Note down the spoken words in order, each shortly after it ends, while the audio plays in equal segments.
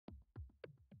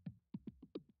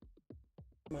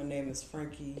My name is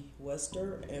Frankie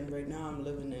Wester, and right now I'm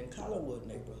living in Collinwood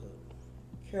neighborhood.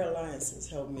 Care Alliance has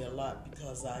helped me a lot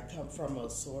because I come from a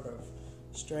sort of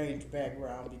strange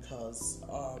background because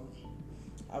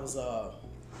I was a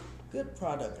good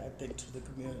product, I think, to the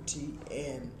community,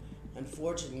 and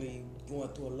unfortunately going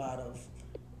through a lot of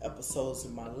episodes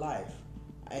in my life.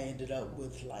 I ended up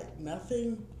with like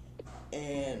nothing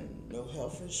and no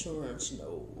health insurance,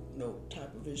 no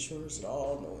type of insurance at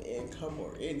all, no income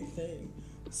or anything.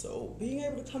 So being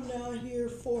able to come down here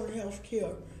for health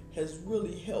care has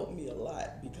really helped me a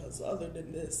lot, because other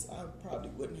than this, I probably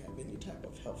wouldn't have any type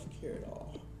of health care at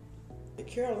all. The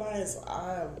Care Alliance,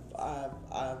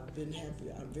 I've been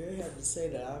happy. I'm very happy to say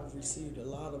that I've received a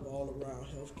lot of all-around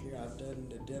health care. I've done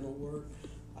the dental work,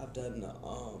 I've done the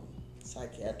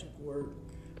psychiatric work,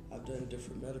 I've done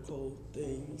different medical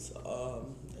things.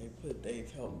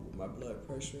 They've helped with my blood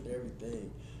pressure and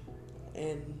everything,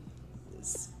 and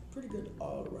it's pretty good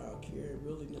all-around care.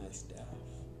 Really nice staff.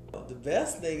 The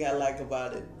best thing I like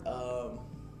about it,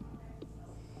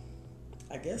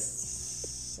 I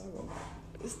guess, I don't know,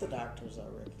 it's the doctors, I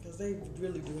reckon, because they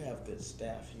really do have good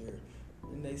staff here,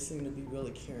 and they seem to be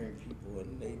really caring people,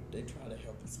 and they try to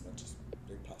help as much as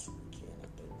they possibly can. I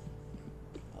think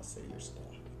I'll say your staff.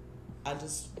 I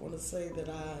just want to say that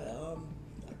I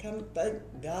kind of thank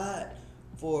God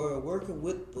for working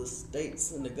with the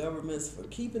states and the governments for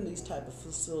keeping these type of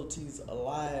facilities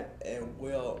alive and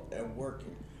well and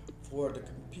working for the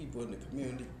people in the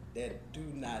community that do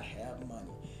not have money.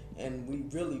 And we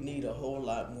really need a whole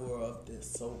lot more of this.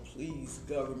 So please,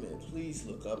 government, please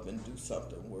look up and do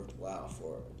something worthwhile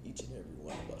for each and every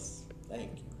one of us.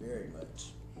 Thank you very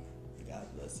much. God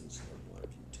bless each and every one.